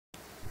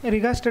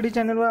Riga study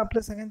चॅनलवर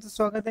आपलं सगळ्यांचं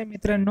स्वागत आहे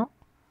मित्रांनो.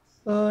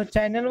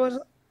 चॅनलवर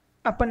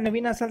आपण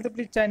नवीन असाल तर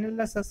प्लीज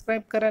चॅनलला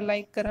सबस्क्राईब करा,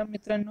 लाईक करा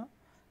मित्रांनो,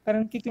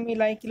 कारण की तुम्ही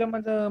लाईक केलं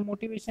माझं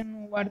मोटिवेशन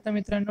वाढतं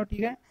मित्रांनो.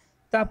 ठीक आहे,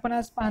 तर आपण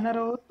आज पाहणार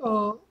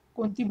आहोत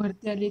कोणती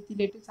भरती आली आहे ती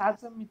लेटेस्ट.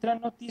 आज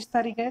मित्रांनो 30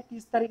 तारीख आहे.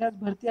 30 तारीख आज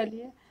भरती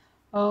आली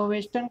आहे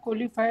वेस्टर्न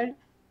क्वालिफाईड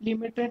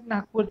लिमिटेड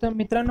नागपूर. तर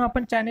मित्रांनो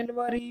आपण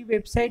चॅनलवर ही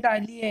वेबसाईट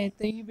आली आहे,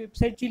 तर ही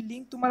वेबसाईटची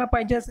लिंक तुम्हाला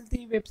पाहिजे असेल तर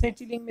ही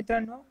वेबसाईटची लिंक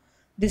मित्रांनो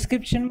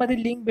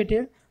डिस्क्रिप्शनमध्ये लिंक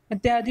भेटेल.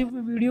 त्याआधी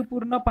व्हिडिओ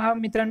पूर्ण पहा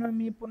मित्रांनो,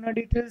 मी पूर्ण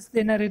डिटेल्स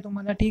देणार आहे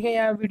तुम्हाला. ठीक आहे,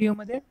 या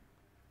व्हिडिओमध्ये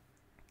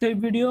तर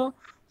व्हिडिओ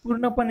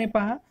पूर्णपणे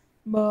पहा.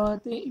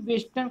 ते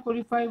वेस्टर्न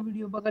क्वालिफाय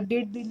व्हिडिओ बघा.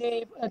 डेट दिली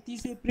आहे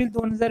 30 एप्रिल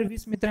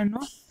 2020 मित्रांनो.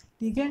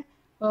 ठीक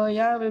आहे,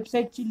 या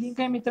वेबसाईटची लिंक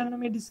आहे मित्रांनो,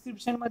 मी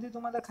डिस्क्रिप्शनमध्ये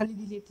तुम्हाला खाली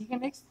दिली आहे. ठीक आहे,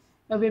 नेक्स्ट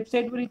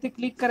वेबसाईटवर इथे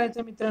क्लिक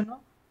करायचं मित्रांनो.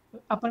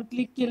 आपण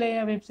क्लिक केलं आहे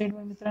या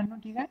वेबसाईटवर मित्रांनो.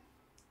 ठीक आहे,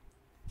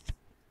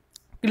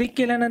 क्लिक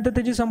केल्यानंतर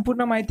त्याची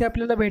संपूर्ण माहिती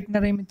आपल्याला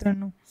भेटणार आहे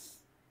मित्रांनो.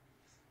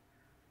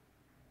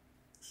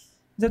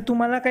 जर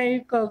तुम्हाला काही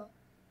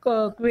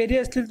क्वेरी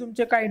असतील,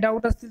 तुमचे काही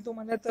डाऊट असतील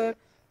तुम्हाला, तर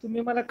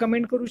तुम्ही मला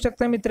कमेंट करू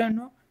शकता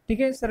मित्रांनो.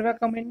 ठीक आहे, सर्व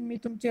कमेंट मी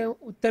तुमचे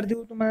उत्तर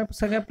देऊ, तुम्हाला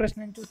सगळ्या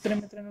प्रश्नांची उत्तरं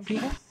मित्रांनो.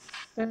 ठीक आहे,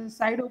 तर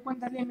साईड ओपन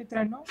झाली आहे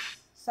मित्रांनो.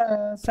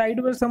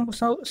 साईडवर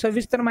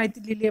सविस्तर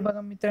माहिती लिहिली आहे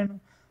बघा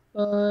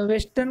मित्रांनो.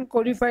 Western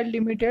qualified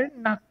limited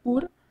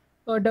Nagpur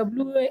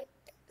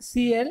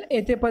WCL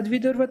येथे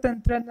पदवीधर व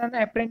तंत्रज्ञान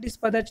अप्रेंटिस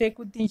पदाच्या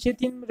एकूण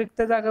 303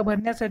 रिक्त जागा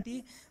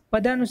भरण्यासाठी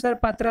पदानुसार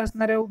पात्र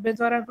असणाऱ्या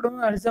उमेदवारांकडून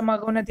अर्ज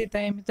मागवण्यात येत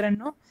आहे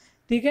मित्रांनो.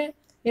 ठीक आहे,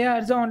 हे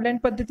अर्ज ऑनलाईन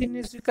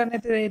पद्धतीने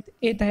स्वीकारण्यात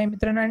येत आहे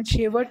मित्रांनो. आणि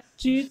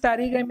शेवटची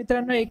तारीख आहे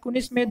मित्रांनो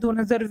 19 मे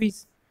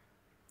 2020.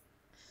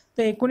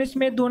 तर 19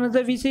 मे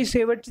 2020 ही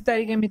शेवटची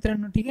तारीख आहे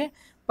मित्रांनो. ठीक आहे,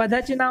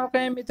 पदाचे नाव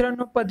काय आहे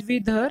मित्रांनो?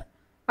 पदवीधर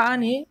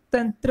आणि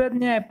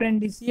तंत्रज्ञ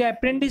अप्रेंटिस. ही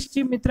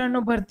अप्रेंटिसची मित्रांनो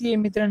भरती आहे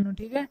मित्रांनो.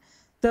 ठीक आहे,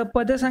 तर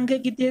पदसंख्या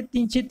किती आहे?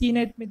 303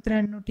 आहेत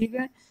मित्रांनो. ठीक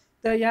आहे,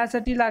 तर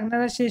यासाठी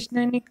लागणारा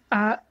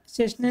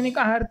शैक्षणिक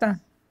अर्हता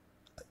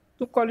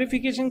तो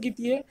क्वालिफिकेशन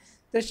किती आहे?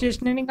 तर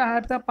शैक्षणिक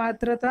अर्हता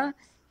पात्रता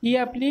ही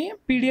आपली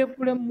PDF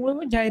पुढे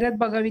मूळ जाहिरात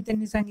बघावी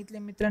त्यांनी सांगितले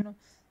मित्रांनो.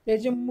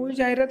 त्याची मूळ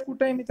जाहिरात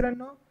कुठं आहे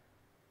मित्रांनो?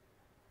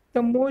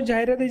 तर मूळ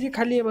जाहिरात याची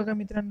खाली आहे बघा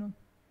मित्रांनो.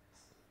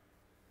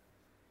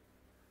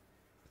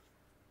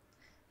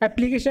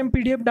 Application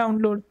PDF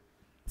download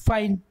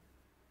file,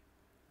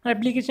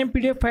 application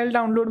PDF file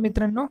download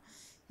मित्रांनो.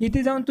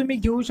 इथे जाऊन तुम्ही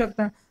घेऊ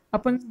शकता.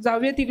 आपण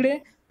जाऊया तिकडे,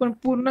 पण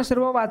पूर्ण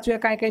सर्व वाचूया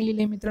काय काय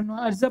लिहिले मित्रांनो.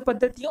 अर्ज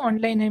पद्धती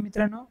ऑनलाईन आहे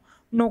मित्रांनो.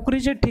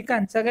 नोकरीचे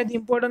ठिकाण सगळ्यात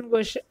इम्पॉर्टंट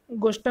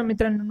गोष्ट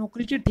मित्रांनो,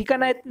 नोकरीचे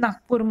ठिकाण आहेत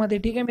नागपूरमध्ये.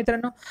 ठीक आहे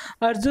मित्रांनो,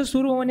 अर्ज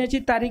सुरू होण्याची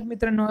तारीख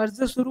मित्रांनो,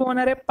 अर्ज सुरू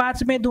होणार आहे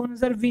 5 मे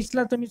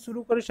 2020ला तुम्ही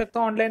सुरू करू शकता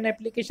ऑनलाईन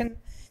ॲप्लिकेशन.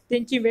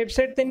 त्यांची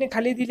वेबसाईट त्यांनी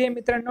खाली दिली आहे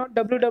मित्रांनो,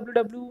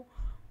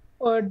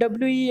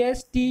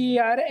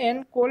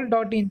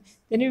 www.western.col.in.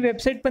 त्यांनी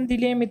वेबसाईट पण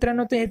दिली आहे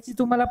मित्रांनो. तर ह्याची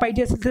तुम्हाला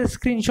पाहिजे असेल तर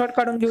स्क्रीनशॉट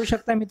काढून घेऊ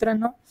शकता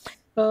मित्रांनो.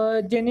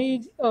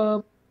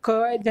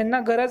 ज्यांना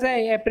गरज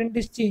आहे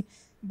अप्रेंटिसची,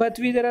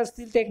 पदवीधर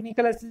असतील,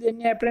 टेक्निकल असतील,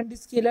 ज्यांनी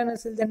अप्रेंटिस केलं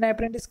नसेल, ज्यांना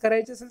अप्रेंटिस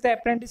करायचं असेल तर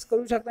अप्रेंटिस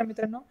करू शकता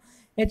मित्रांनो.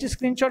 याची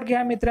स्क्रीनशॉट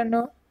घ्या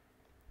मित्रांनो.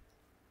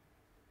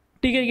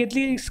 ठीक आहे,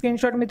 घेतली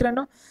स्क्रीनशॉट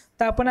मित्रांनो.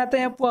 तर आपण आता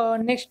या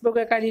नेक्स्ट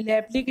बघूया काय लिहिलं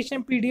आहे.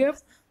 Application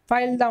PDF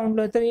file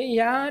download. तर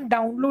या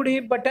डाउनलोड हे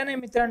बटन आहे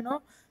मित्रांनो,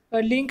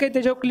 लिंक आहे,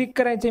 त्याच्यावर क्लिक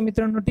करायचं आहे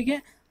मित्रांनो. ठीक आहे,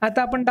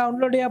 आता आपण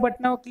डाउनलोड या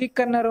बटनावर क्लिक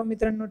करणार आहोत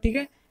मित्रांनो. ठीक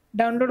आहे,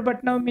 डाउनलोड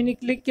बटनावर मी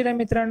क्लिक केलं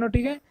मित्रांनो.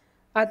 ठीक आहे,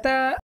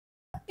 आता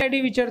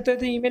ID विचारतोय,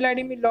 तर email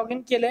ID me log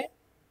in केलं आहे.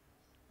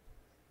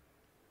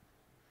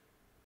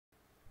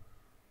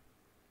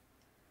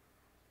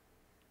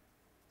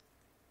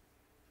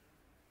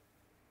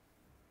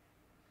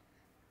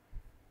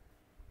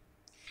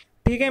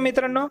 ठीक आहे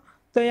मित्रांनो,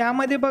 तर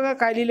यामध्ये बघा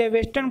काय लिहिलं आहे.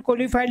 वेस्टर्न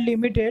क्वालिफाईड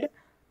लिमिटेड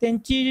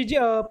त्यांची जी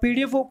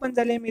PDF ओपन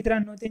झाली आहे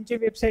मित्रांनो, त्यांची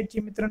वेबसाईटची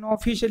मित्रांनो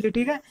ऑफिशियली.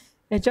 ठीक आहे,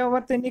 याच्यावर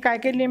त्यांनी काय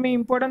काय लिहिले मी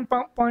इम्पॉर्टंट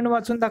पॉईंट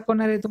वाचून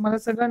दाखवणार आहे तुम्हाला,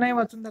 सगळं नाही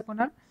वाचून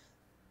दाखवणार.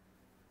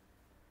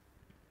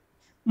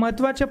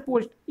 महत्त्वाच्या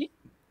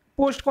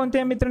पोस्ट कोणते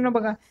आहे मित्रांनो?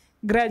 बघा,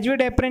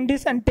 ग्रॅज्युएट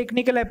अप्रेंटिस आणि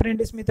टेक्निकल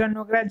अप्रेंटिस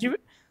मित्रांनो.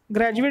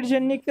 ग्रॅज्युएट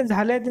ज्यांनी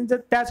झालं आहे त्यांचं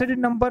त्यासाठी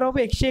नंबर ऑफ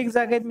 101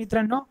 जागा आहेत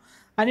मित्रांनो.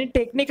 आणि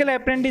टेक्निकल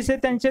अप्रेंटिस आहे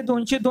त्यांचे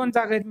 202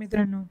 जागा आहेत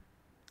मित्रांनो.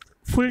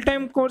 फुल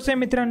टाईम कोर्स आहे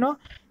मित्रांनो.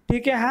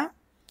 ठीक आहे हा,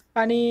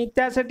 आणि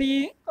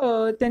त्यासाठी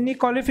त्यांनी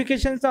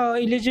क्वालिफिकेशन्स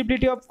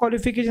इलिजिबिलिटी ऑफ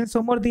क्वालिफिकेशन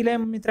समोर दिलं आहे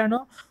मित्रांनो.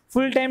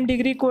 फुल time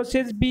degree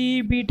courses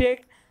BE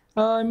BTech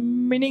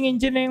meaning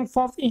engineering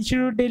of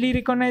institute daily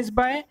recognise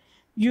bye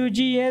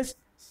UGS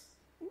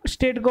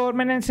state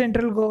government and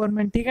central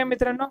government. ठीक आहे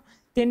मित्रांनो,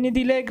 त्यांनी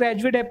दिलं आहे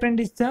ग्रॅज्युएट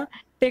अप्रेंटिसचं.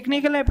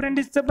 टेक्निकल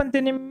अप्रेंटिसचं पण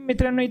त्यांनी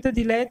मित्रांनो इथं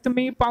दिलं आहे,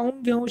 तुम्ही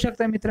पाहून घेऊ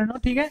शकता मित्रांनो.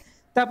 ठीक आहे,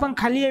 तर आपण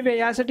खाली येऊया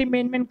यासाठी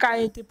मेन काय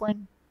आहे ते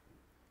पॉईंट.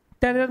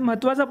 त्यात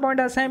महत्त्वाचा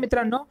पॉईंट असा आहे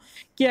मित्रांनो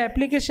की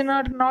application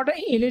R not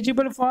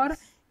eligible for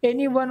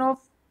any one of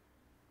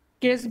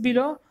case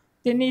below.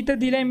 त्यांनी इथं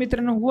दिलं आहे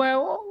मित्रांनो,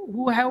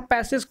 who have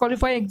passes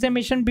qualify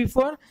examination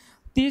before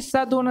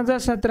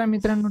 30/6/2017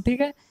 मित्रांनो.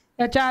 ठीक आहे,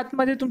 याच्या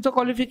आतमध्ये तुमचं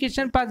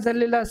क्वालिफिकेशन पास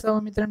झालेलं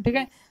असावं मित्रांनो. ठीक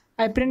आहे,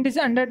 अप्रेंटिस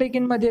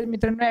अंडरटेकिंगमध्ये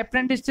मित्रांनो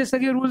अप्रेंटिसचे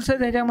सगळे रूल्स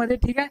आहेत ह्याच्यामध्ये,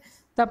 ठीक आहे.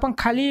 तर आपण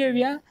खाली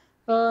येऊया.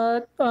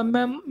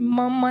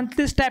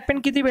 मंथली स्टॅपिन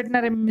किती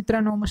भेटणार आहे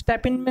मित्रांनो?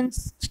 स्टॅपिन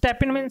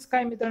मीन्स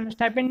काय मित्रांनो?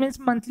 स्टॅपिन मीन्स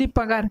मंथली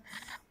पगार.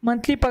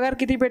 मंथली पगार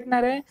किती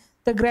भेटणार आहे?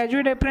 तर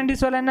ग्रॅज्युएट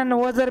अप्रेंटिसवाल्यांना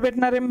 9,000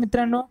 भेटणार आहे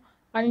मित्रांनो,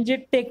 आणि जे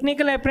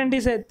टेक्निकल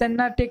अप्रेंटिस आहेत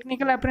त्यांना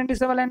टेक्निकल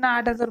अप्रेंटिसवाल्यांना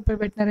 8,000 रुपये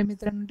भेटणार आहे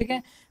मित्रांनो, ठीक आहे.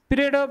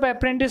 पिरियड ऑफ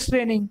अप्रेंटिस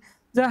ट्रेनिंग,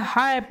 जर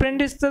हा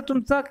अप्रेंटिसचा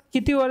तुमचा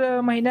किती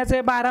महिन्याचा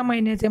आहे? 12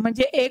 महिन्याचे,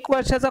 म्हणजे 1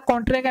 वर्षाचा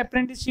कॉन्ट्रॅक्ट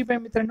अप्रेंटिसशिप आहे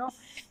मित्रांनो.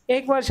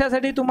 1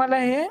 वर्षासाठी तुम्हाला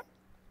हे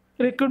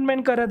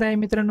रिक्रुटमेंट करत आहे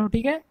मित्रांनो,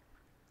 ठीक आहे.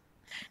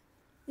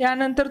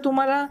 यानंतर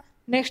तुम्हाला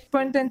नेक्स्ट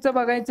पॉईंट त्यांचं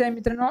बघायचं आहे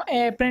मित्रांनो.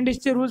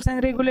 अप्रेंटिसचे रूल्स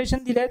अँड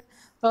रेग्युलेशन दिलेत.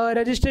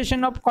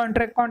 रजिस्ट्रेशन ऑफ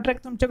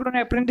कॉन्ट्रॅक्ट तुमच्याकडून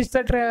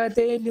अप्रेंटिसचं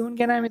ते लिहून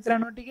घेणार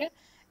मित्रांनो, ठीक आहे.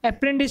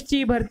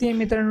 अप्रेंटिसची भरती आहे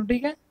मित्रांनो,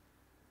 ठीक आहे.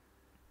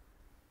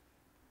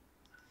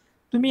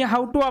 तुम्ही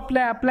हाऊ टू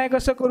अप्लाय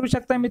कसं करू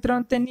शकता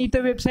मित्रांनो? त्यांनी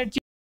इथं वेबसाईटची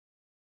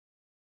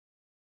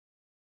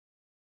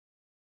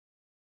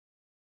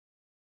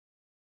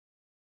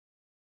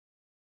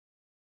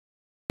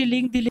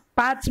लिंक दिली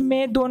 5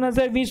 मे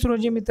 2020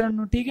 रोजी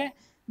मित्रांनो, ठीक आहे.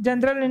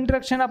 जनरल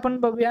इंट्रोडक्शन आपण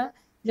बघूया.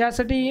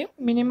 यासाठी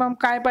मिनिमम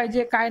काय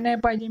पाहिजे काय नाही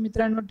पाहिजे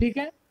मित्रांनो, ठीक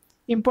आहे.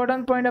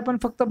 इम्पॉर्टंट पॉईंट आपण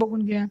फक्त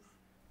बघून घ्या.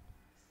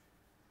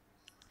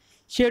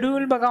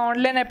 शेड्यूल बघा.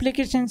 Online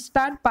application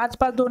start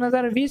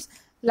 5/5/2020.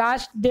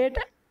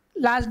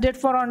 Last date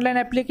for online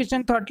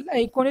application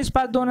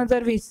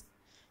 19/5/2020,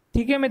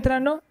 ठीक आहे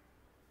मित्रांनो.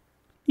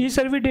 ही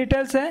सर्व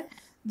डिटेल्स आहे.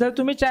 जर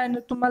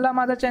तुम्हाला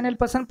माझा चॅनल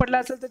पसंत पडला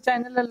असेल तर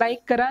चॅनलला लाईक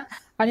करा,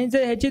 आणि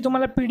जर ह्याची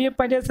तुम्हाला PDF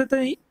पाहिजे असेल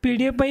तर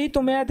PDF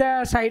तुम्ही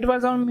त्या साईटवर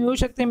जाऊन मिळू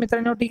शकते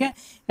मित्रांनो, ठीक आहे.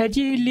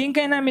 ह्याची लिंक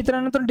आहे ना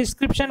मित्रांनो, तो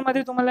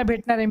डिस्क्रिप्शनमध्ये तुम्हाला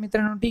भेटणार आहे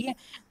मित्रांनो, ठीक आहे.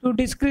 तो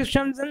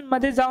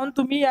डिस्क्रिप्शनमध्ये जाऊन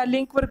तुम्ही या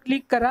लिंकवर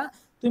क्लिक करा,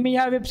 तुम्ही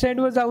या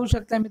वेबसाईटवर जाऊ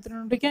शकता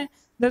मित्रांनो, ठीक आहे.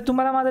 जर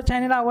तुम्हाला माझा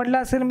चॅनल आवडला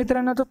असेल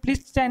मित्रांनो तर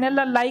प्लीज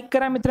चॅनलला लाईक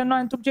करा मित्रांनो,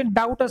 आणि तुमचे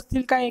डाऊट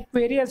असतील काय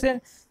क्वेरी असेल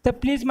तर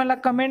प्लीज मला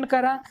कमेंट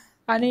करा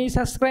आणि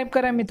सबस्क्राईब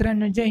करा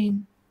मित्रांनो. जय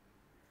हिंद.